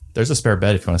There's a spare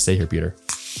bed if you want to stay here, Peter.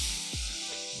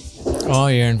 Oh,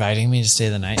 you're inviting me to stay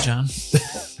the night, John?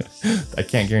 I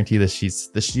can't guarantee the sheets.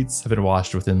 The sheets have been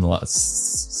washed within the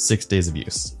last 6 days of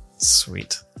use.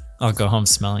 Sweet. I'll go home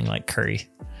smelling like curry.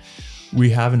 We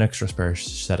have an extra spare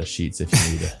set of sheets if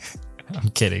you need it. I'm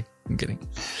kidding.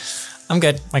 I'm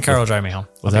good. My car will drive me home.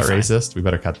 Was that racist? We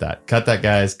better cut that. Cut that,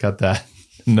 guys. Cut that.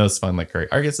 No smelling like curry.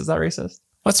 I guess, is that racist?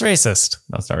 What's racist?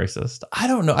 No, it's not racist. I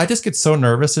don't know. I just get so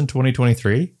nervous in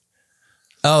 2023.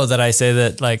 Oh, that I say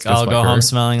that like I'll go home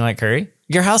smelling like curry?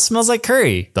 Your house smells like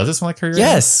curry. Does it smell like curry?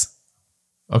 Yes.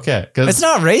 Okay. It's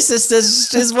not racist. It's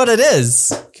just what it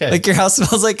is. Okay. Like your house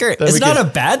smells like curry. It's not a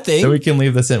bad thing. So we can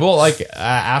leave this in. Well, like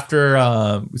after,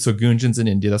 so Gunjan's in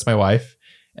India. That's my wife.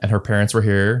 And her parents were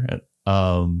here.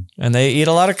 And they eat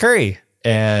a lot of curry.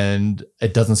 And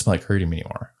it doesn't smell like curry to me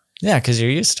anymore. Yeah, because you're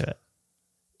used to it.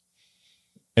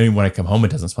 I mean, when I come home,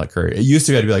 it doesn't smell like curry. It used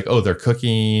to be, I'd be like, oh, they're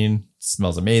cooking. It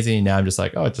smells amazing. Now I'm just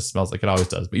like, oh, it just smells like it always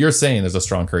does. But you're saying there's a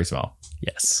strong curry smell.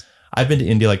 Yes. I've been to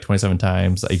India like 27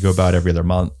 times. I go about every other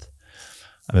month.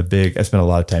 I spend a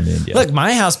lot of time in India. Look,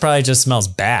 my house probably just smells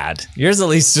bad. Yours at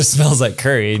least just smells like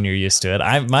curry and you're used to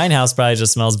it. Mine house probably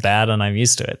just smells bad and I'm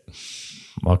used to it.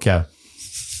 Okay.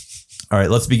 All right,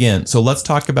 let's begin. So let's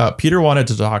talk about, Peter wanted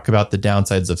to talk about the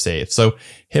downsides of SAFE. So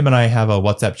him and I have a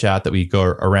WhatsApp chat that we go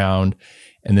around,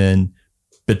 and then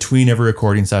between every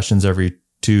recording sessions, every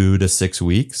 2 to 6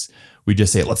 weeks, we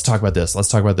just say, let's talk about this. Let's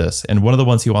talk about this. And one of the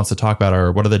ones he wants to talk about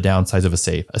are, what are the downsides of a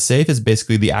SAFE? A SAFE is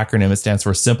basically the acronym. It stands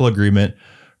for Simple Agreement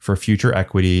for Future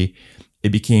Equity. It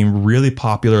became really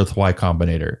popular with Y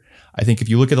Combinator. I think if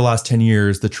you look at the last 10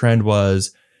 years, the trend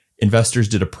was investors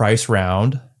did a price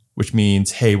round, which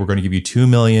means, hey, we're going to give you $2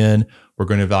 million. We're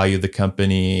going to value the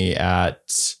company at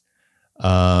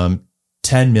 $10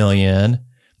 million.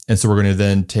 And so we're going to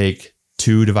then take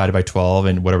 2 divided by 12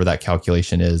 and whatever that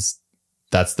calculation is,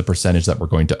 that's the percentage that we're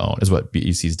going to own, is what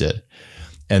BECs did.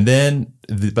 And then,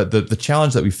 the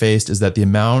challenge that we faced is that the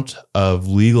amount of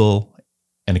legal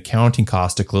and accounting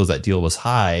costs to close that deal was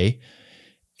high.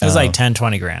 It was like 10,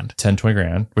 20 grand. 10, 20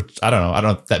 grand, which I don't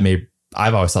know.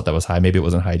 I've always thought that was high. Maybe it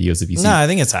wasn't high to you as a VC. No, I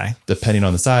think it's high. Depending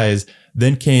on the size.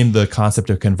 Then came the concept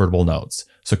of convertible notes.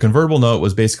 So convertible note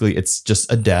was basically, it's just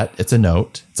a debt. It's a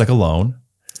note. It's like a loan.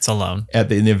 It's a loan. And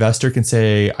the investor can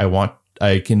say,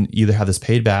 I can either have this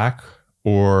paid back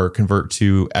or convert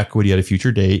to equity at a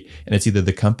future date. And it's either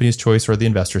the company's choice or the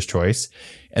investor's choice.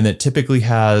 And it typically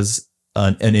has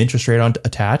an interest rate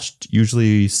attached,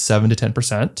 usually 7 to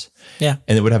 10%. Yeah.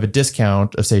 And it would have a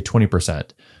discount of say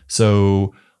 20%.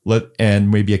 So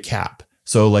and maybe a cap.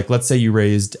 So like, let's say you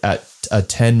raised at a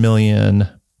 10 million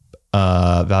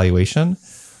valuation,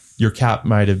 your cap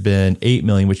might have been 8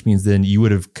 million, which means then you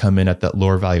would have come in at that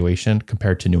lower valuation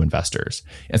compared to new investors.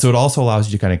 And so it also allows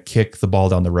you to kind of kick the ball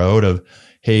down the road of,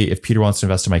 hey, if Peter wants to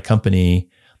invest in my company,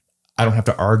 I don't have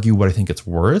to argue what I think it's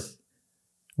worth.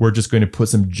 We're just going to put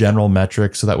some general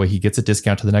metrics so that way he gets a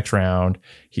discount to the next round.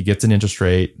 He gets an interest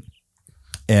rate.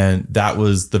 And that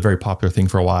was the very popular thing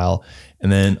for a while.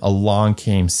 And then along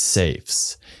came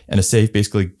SAFEs. And a SAFE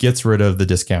basically gets rid of the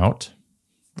discount,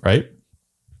 right?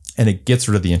 And it gets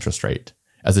rid of the interest rate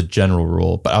as a general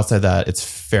rule. But outside that, it's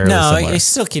fairly similar. No, it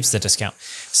still keeps the discount.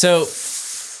 So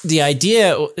the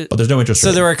idea... But there's no interest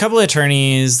rate. So there were a couple of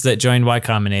attorneys that joined Y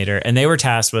Combinator, and they were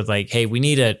tasked with like, hey, we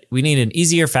need an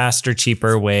easier, faster,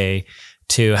 cheaper way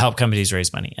to help companies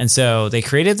raise money. And so they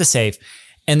created the SAFE.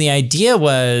 And the idea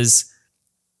was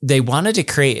they wanted to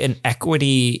create an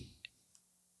equity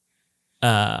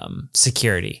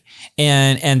security.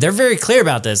 And they're very clear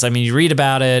about this. I mean, you read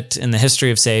about it in the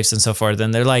history of SAFEs and so forth,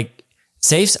 and they're like,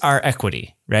 SAFEs are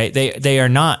equity, right? They are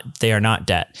not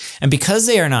debt. And because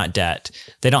they are not debt,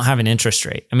 they don't have an interest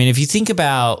rate. I mean, if you think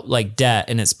about like debt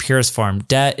in its purest form,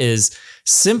 debt is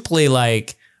simply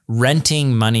like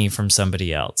renting money from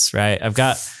somebody else, right? I've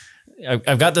got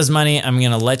this money. I'm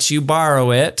going to let you borrow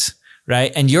it,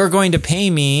 right? And you're going to pay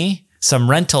me some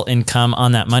rental income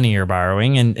on that money you're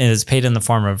borrowing, and it is paid in the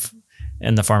form of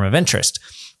interest.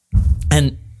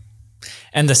 And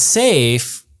the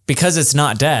SAFE, because it's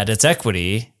not debt, it's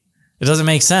equity, it doesn't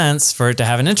make sense for it to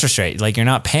have an interest rate. Like you're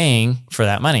not paying for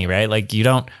that money, right? Like you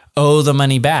don't owe the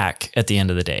money back at the end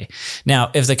of the day.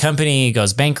 Now, if the company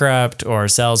goes bankrupt or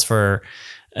sells for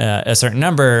a certain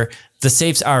number, the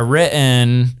SAFEs are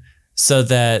written so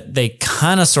that they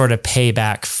kind of sort of pay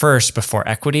back first before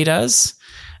equity does.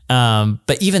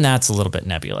 But even that's a little bit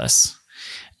nebulous.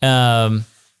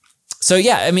 So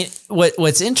yeah, I mean,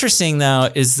 what's interesting though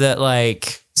is that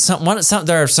like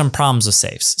there are some problems with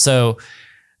SAFEs. So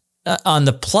on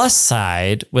the plus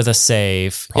side with a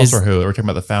SAFE, problems for who? We're talking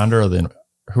about the founder or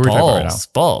Who are we talking about right now?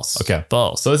 Both. Okay.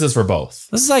 Both. So this is for both.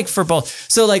 This is like for both.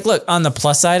 So like, look, on the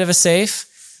plus side of a safe,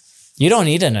 you don't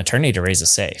need an attorney to raise a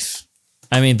safe.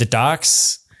 I mean, the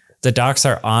docs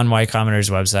are on Y Combinator's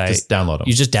website. Just download them.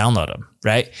 You just download them,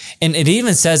 right? And it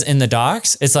even says in the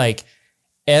docs, it's like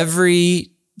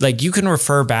you can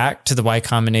refer back to the Y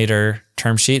Combinator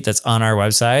term sheet that's on our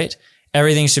website.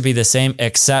 Everything should be the same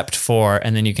except for,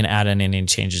 and then you can add in any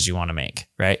changes you want to make,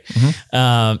 right?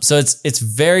 So it's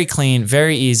very clean,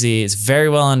 very easy. It's very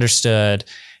well understood.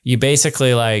 You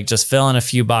basically like just fill in a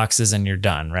few boxes and you're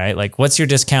done, right? Like, what's your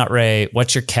discount rate?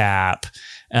 What's your cap?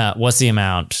 What's the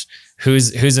amount?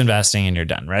 Who's investing? And you're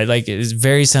done, right? Like, it's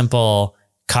very simple,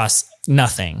 costs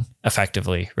nothing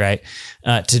effectively, right?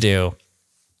 To do.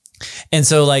 And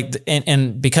so like,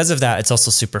 and because of that, it's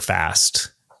also super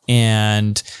fast.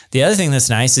 And the other thing that's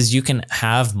nice is you can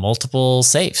have multiple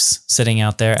safes sitting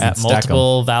out there at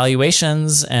multiple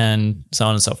valuations and so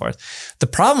on and so forth. The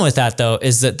problem with that though,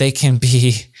 is that they can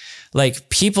be like,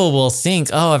 people will think,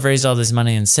 oh, I've raised all this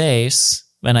money in safes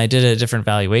and I did it at different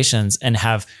valuations, and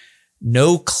have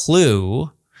no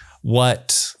clue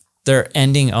what their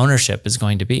ending ownership is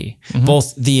going to be,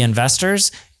 both the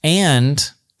investors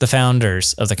and the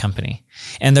founders of the company.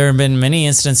 And there have been many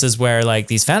instances where like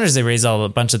these founders, they raise a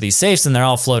bunch of these safes and they're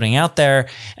all floating out there.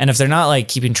 And if they're not like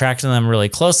keeping track of them really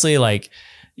closely, like,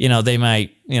 they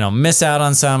might, miss out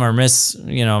on some or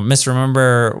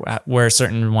misremember where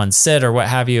certain ones sit or what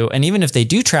have you. And even if they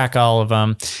do track all of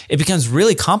them, it becomes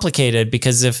really complicated,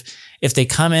 because if they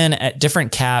come in at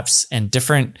different caps and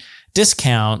different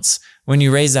discounts, when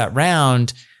you raise that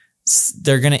round,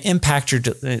 they're going to impact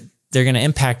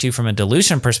you from a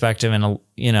dilution perspective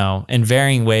in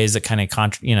varying ways that kind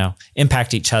of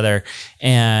impact each other.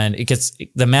 And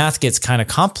the math gets kind of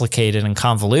complicated and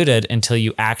convoluted until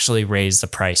you actually raise the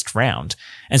priced round.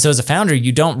 And so as a founder,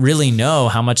 you don't really know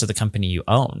how much of the company you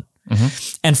own.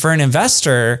 And for an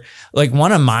investor, like,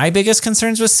 one of my biggest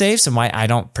concerns with safes and why I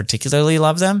don't particularly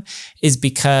love them is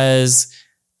because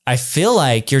I feel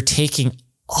like you're taking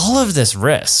all of this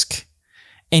risk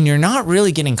and you're not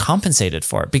really getting compensated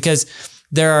for it, because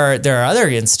there are other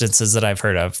instances that I've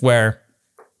heard of where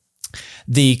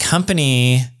the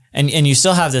company, and you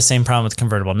still have the same problem with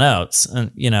convertible notes,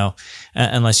 and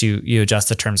unless you adjust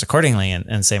the terms accordingly,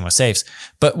 and same with safes,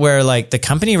 but where like the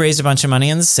company raised a bunch of money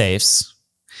in the safes,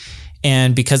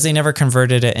 and because they never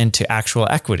converted it into actual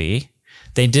equity,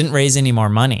 they didn't raise any more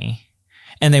money.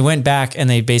 And they went back and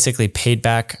they basically paid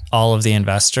back all of the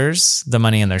investors the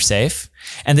money in their safe.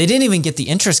 And they didn't even get the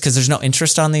interest, because there's no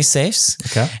interest on these safes.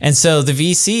 Okay. And so the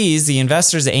VCs, the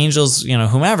investors, the angels,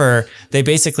 whomever, they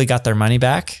basically got their money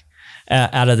back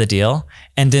out of the deal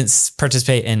and didn't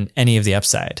participate in any of the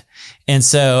upside. And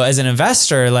so as an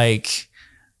investor, like,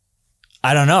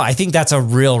 I don't know. I think that's a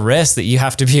real risk that you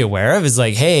have to be aware of, is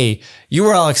like, hey, you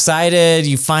were all excited.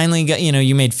 You finally got,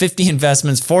 you made 50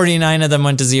 investments, 49 of them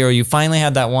went to zero. You finally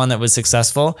had that one that was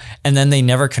successful, and then they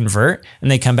never convert, and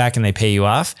they come back and they pay you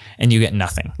off and you get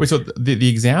nothing. Wait, so the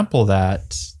example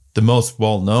that the most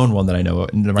well-known one that I know,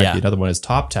 and there might be another one, is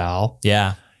TopTal.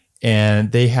 Yeah.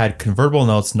 And they had convertible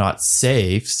notes, not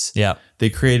safes. Yeah. They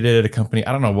created a company.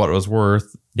 I don't know what it was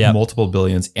worth. Multiple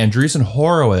billions. Andreessen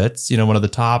Horowitz, one of the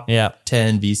top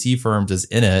 10 VC firms, is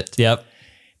in it. Yep.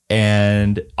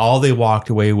 And all they walked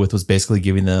away with was basically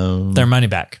giving them their money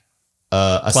back.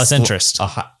 Plus interest.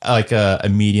 A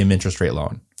medium interest rate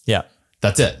loan. Yeah.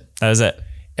 That's it. That was it.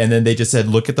 And then they just said,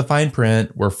 look at the fine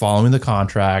print. We're following the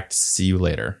contract. See you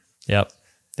later. Yep.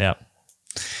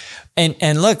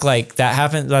 And look, like, that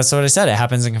happens. That's what I said. It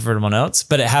happens in convertible notes,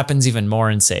 but it happens even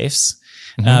more in safes.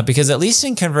 Because at least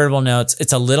in convertible notes,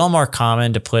 it's a little more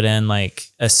common to put in like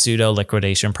a pseudo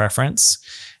liquidation preference,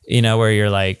 where you're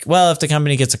like, well, if the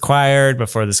company gets acquired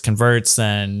before this converts,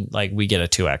 then like we get a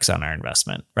 2x on our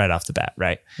investment right off the bat.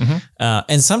 Right.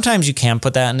 And sometimes you can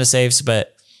put that into safes,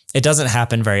 but it doesn't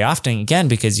happen very often, again,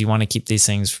 because you want to keep these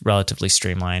things relatively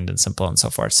streamlined and simple and so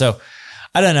forth. So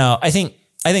I don't know. I think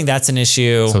that's an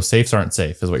issue. So safes aren't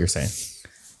safe, is what you're saying.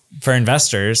 For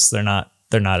investors, they're not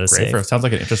as safe. It sounds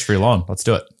like an interest-free loan. Let's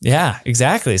do it. Yeah,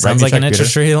 exactly. Sounds like an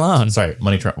interest-free loan. Sorry,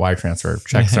 wire transfer.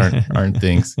 Checks aren't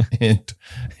things in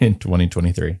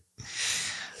 2023.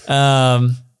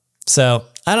 So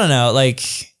I don't know. Like,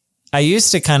 I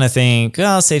used to kind of think,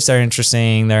 oh, safes are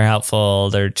interesting. They're helpful.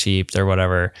 They're cheap. They're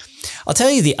whatever. I'll tell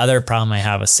you the other problem I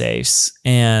have with safes,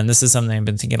 and this is something I've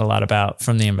been thinking a lot about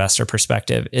from the investor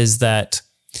perspective, is that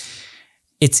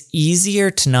it's easier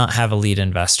to not have a lead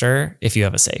investor if you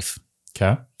have a safe.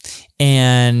 Okay.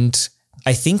 And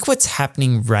I think what's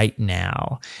happening right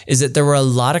now is that there were a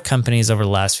lot of companies over the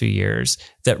last few years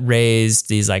that raised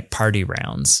these like party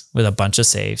rounds with a bunch of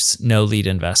safes, no lead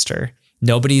investor.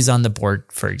 Nobody's on the board,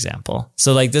 for example.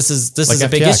 So like this is a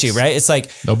big FTX. issue, right? It's like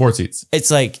No board seats.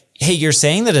 it's like, hey, you're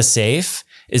saying that a safe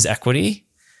is equity,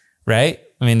 right?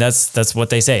 I mean, that's what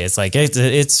they say. It's like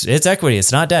it's equity.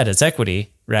 It's not debt. It's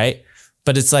equity, right?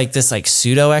 But it's like this like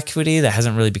pseudo equity that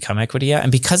hasn't really become equity yet.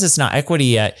 And because it's not equity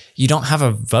yet, you don't have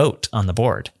a vote on the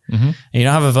board. And you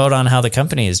don't have a vote on how the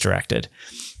company is directed.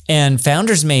 And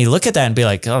founders may look at that and be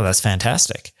like, oh, that's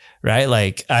fantastic, right?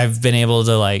 Like I've been able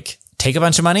to like take a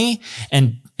bunch of money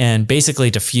and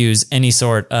basically diffuse any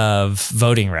sort of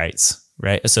voting rights,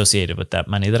 right, associated with that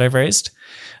money that I've raised.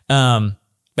 But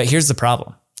here's the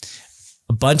problem.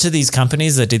 A bunch of these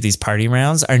companies that did these party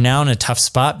rounds are now in a tough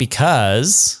spot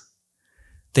because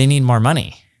they need more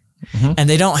money. And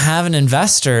they don't have an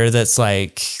investor that's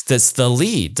the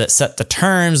lead, that set the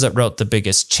terms, that wrote the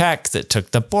biggest check, that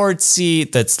took the board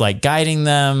seat, that's like guiding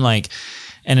them, like,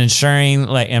 and ensuring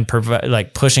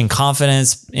like pushing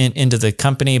confidence into the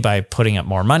company by putting up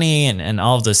more money and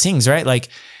all of those things, right? Like,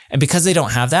 and because they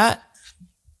don't have that,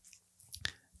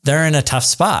 they're in a tough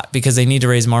spot because they need to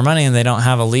raise more money and they don't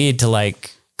have a lead to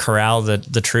like corral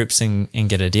the troops and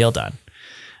get a deal done.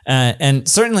 And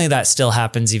certainly that still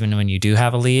happens even when you do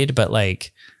have a lead, but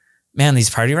like, man, these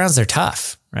party rounds, they're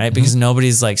tough, right? Because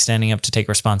nobody's like standing up to take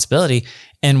responsibility.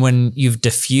 And when you've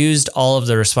diffused all of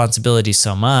the responsibility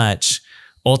so much,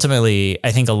 ultimately,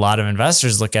 I think a lot of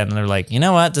investors look at it and they're like, you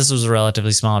know what? This was a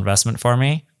relatively small investment for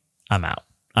me. I'm out.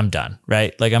 I'm done,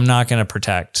 right? Like I'm not going to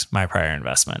protect my prior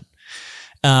investment.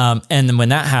 And then when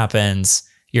that happens,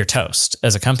 you're toast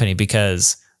as a company,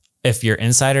 because if your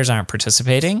insiders aren't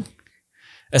participating,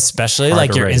 especially Hard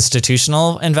like to your raise.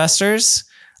 institutional investors,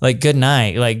 like good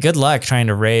night, like good luck trying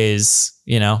to raise,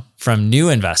 from new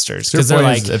investors. Because they're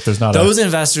like, if there's not those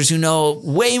investors who know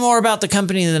way more about the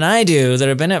company than I do, that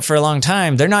have been in it for a long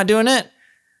time, they're not doing it.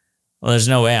 Well, there's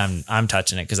no way I'm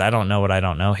touching it because I don't know what I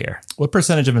don't know here. what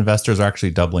percentage of investors are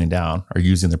actually doubling down or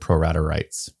using the pro rata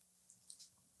rights?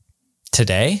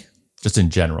 Today? Just in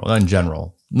general,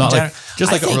 not like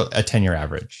just I like think- a 10-year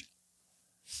average.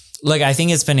 Like, I think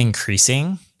it's been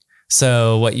increasing.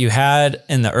 So what you had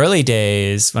in the early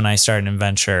days when I started in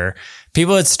venture,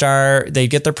 people they'd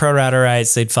get their pro rata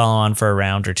rights, they'd follow on for a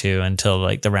round or two until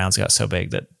like the rounds got so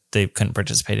big that they couldn't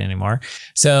participate anymore.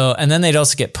 So, and then they'd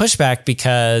also get pushback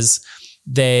because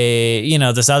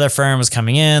this other firm was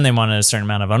coming in, they wanted a certain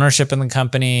amount of ownership in the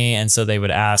company. And so they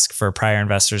would ask for prior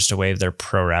investors to waive their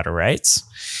pro rata rights.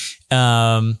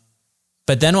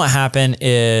 But then what happened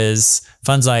is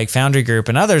funds like Foundry Group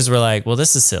and others were like, well,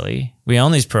 this is silly. We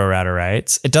own these pro rata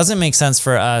rights. It doesn't make sense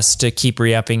for us to keep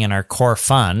re-upping in our core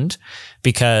fund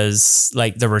because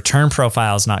like the return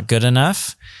profile is not good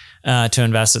enough to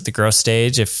invest at the growth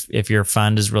stage if your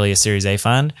fund is really a Series A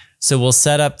fund. So we'll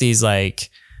set up these like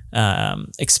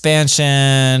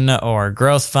expansion or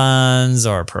growth funds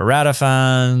or pro rata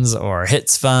funds or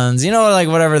hits funds, like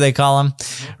whatever they call them,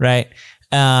 right?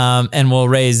 And we'll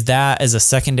raise that as a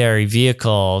secondary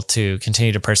vehicle to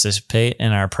continue to participate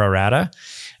in our pro rata,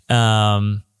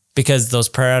 because those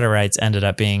pro rata rights ended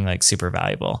up being like super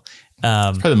valuable.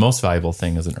 Probably the most valuable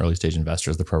thing as an early stage investor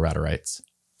is the pro rata rights.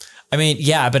 I mean,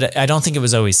 yeah, but I don't think it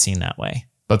was always seen that way.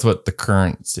 That's what the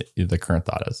current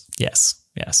thought is. Yes.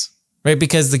 Right.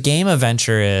 Because the game of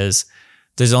venture is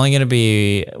there's only going to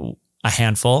be a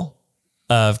handful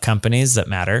of companies that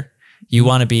matter. You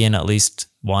want to be in at least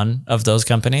one of those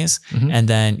companies, and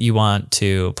then you want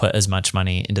to put as much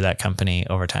money into that company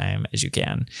over time as you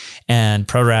can. And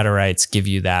pro rata rights give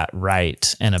you that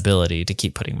right and ability to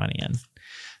keep putting money in.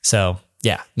 So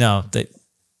yeah, no,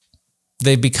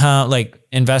 they become like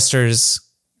investors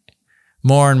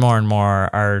more and more and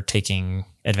more are taking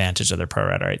advantage of their pro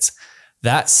rata rights.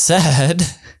 That said,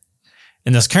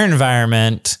 in this current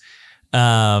environment,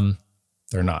 They're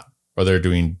not, or they're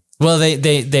doing. well,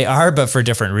 they are, but for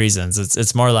different reasons.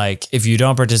 It's more like if you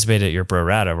don't participate at your pro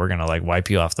rata, we're gonna like wipe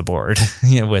you off the board,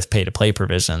 with pay to play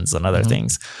provisions and other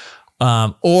things.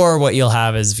 Or what you'll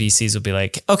have is VCs will be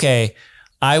like, okay,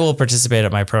 I will participate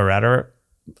at my pro rata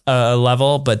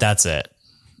level, but that's it.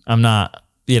 I'm not,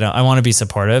 I want to be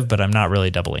supportive, but I'm not really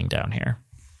doubling down here.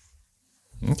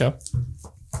 Okay.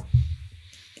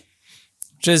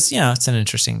 Which is, it's an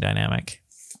interesting dynamic.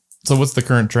 So what's the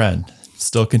current trend?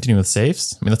 Still continue with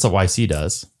safes? I mean, that's what YC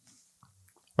does.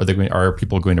 Are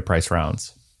people going to price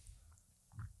rounds?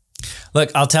 Look,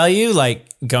 I'll tell you, like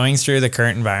going through the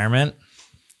current environment,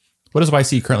 What does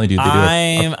YC currently do?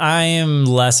 I am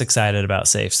less excited about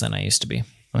safes than I used to be.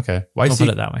 Okay. I'll YC put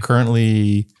it that way.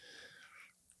 currently,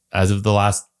 as of the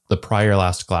last the prior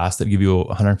last class that give you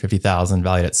 150,000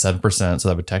 valued at 7%. So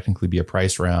that would technically be a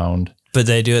price round. But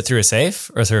they do it through a safe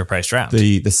or through a priced round?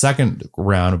 The second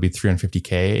round would be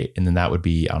 350K, and then that would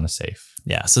be on a safe.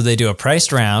 Yeah. So they do a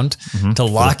priced round to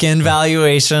lock in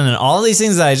valuation and all these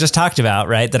things that I just talked about,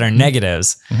 right? That are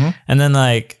negatives. And then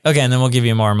and then we'll give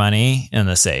you more money in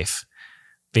the safe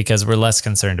because we're less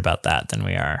concerned about that than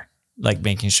we are like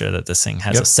making sure that this thing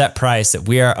has a set price, that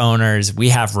we are owners, we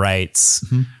have rights,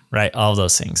 right? All of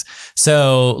those things.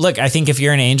 So look, I think if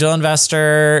you're an angel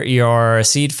investor, you're a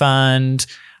seed fund,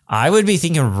 I would be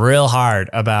thinking real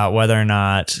hard about whether or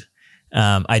not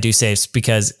I do safes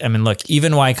because, I mean, look,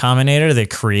 even Y Combinator, the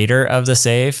creator of the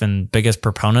safe and biggest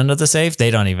proponent of the safe,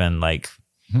 they don't even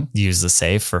use the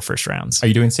safe for first rounds. Are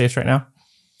you doing safes right now?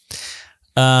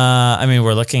 I mean,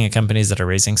 we're looking at companies that are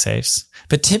raising safes,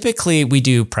 but typically we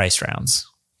do price rounds.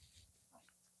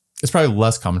 It's probably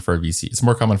less common for a VC. It's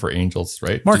more common for angels,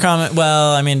 right? More common.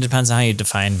 Well, I mean, it depends on how you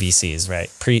define VCs, right?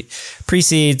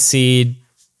 Pre-seed, seed.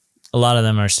 A lot of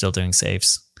them are still doing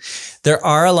safes. There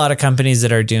are a lot of companies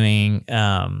that are doing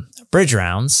bridge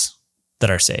rounds that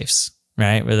are safes,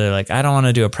 right? Where they're like, I don't want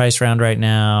to do a price round right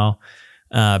now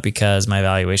because my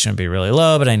valuation would be really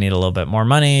low, but I need a little bit more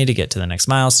money to get to the next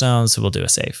milestone. So we'll do a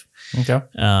safe. Okay.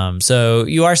 So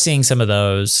you are seeing some of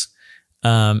those.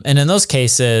 And in those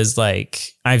cases,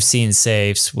 like I've seen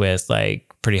safes with like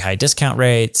pretty high discount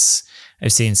rates.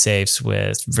 I've seen safes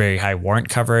with very high warrant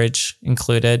coverage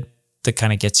included. That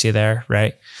kind of gets you there,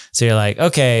 right? So you're like,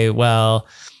 okay, well,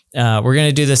 we're going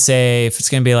to do the safe. It's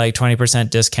going to be like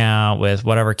 20% discount with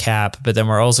whatever cap, but then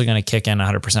we're also going to kick in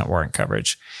 100% warrant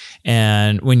coverage.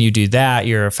 And when you do that,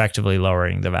 you're effectively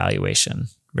lowering the valuation,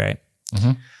 right?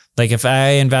 Like if I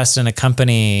invest in a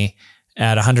company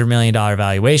at $100 million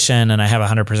valuation and I have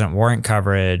 100% warrant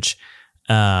coverage,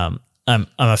 I'm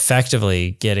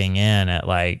effectively getting in at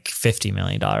like $50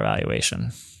 million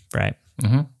valuation, right?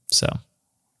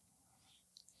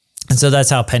 So that's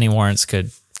how penny warrants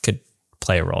could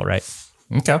play a role, right?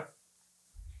 Okay.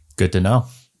 Good to know.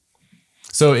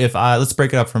 So if let's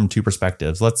break it up from two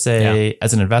perspectives. Let's say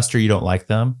as an investor, you don't like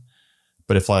them,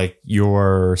 but if like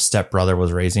your stepbrother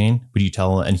was raising, would you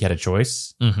tell him and he had a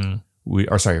choice?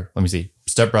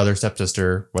 Stepbrother,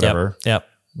 stepsister, whatever. Yep.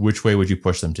 Which way would you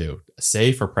push them to? A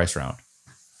safe or price round?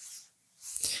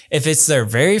 If it's their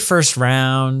very first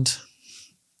round,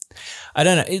 I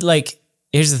don't know.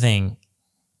 Here's the thing.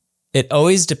 It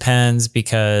always depends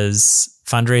because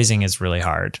fundraising is really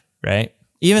hard, right?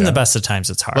 Even the best of times,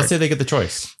 it's hard. Let's say they get the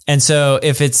choice. And so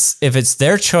if it's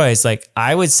their choice, like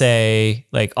I would say,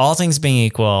 like all things being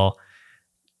equal,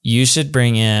 you should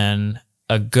bring in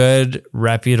a good,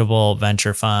 reputable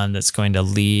venture fund that's going to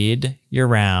lead your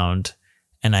round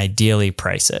and ideally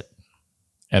price it.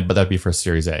 But that'd be for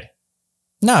Series A.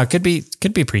 No, it could be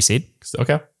pre-seed.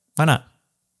 Okay. Why not?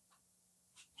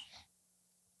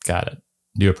 Got it.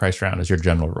 Do a price round as your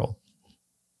general rule.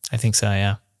 I think so,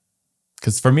 yeah.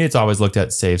 Because for me, it's always looked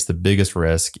at safes. The biggest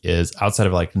risk is outside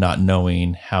of like not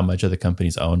knowing how much of the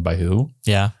company's owned by who.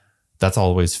 Yeah. That's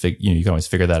always, you can always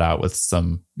figure that out with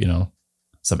some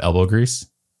elbow grease.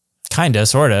 Kinda,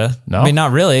 sorta. No? I mean,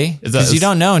 not really. Because you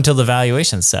don't know until the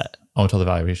valuation's set. Oh, until the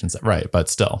valuation's set. Right. But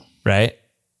still. Right.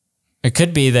 It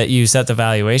could be that you set the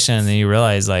valuation and then you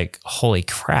realize like, holy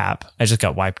crap, I just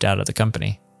got wiped out of the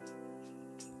company.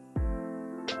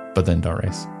 But then don't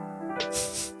raise.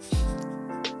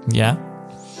 Yeah.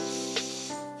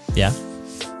 Yeah.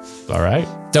 All right.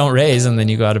 Don't raise and then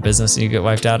you go out of business and you get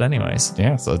wiped out anyways.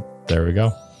 Yeah. So there we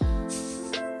go.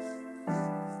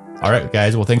 All right,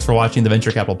 guys. Well, thanks for watching the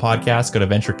Venture Capital Podcast. Go to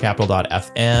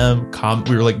venturecapital.fm.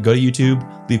 Go to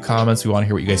YouTube, leave comments. We want to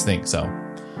hear what you guys think. So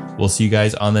we'll see you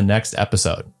guys on the next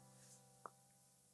episode.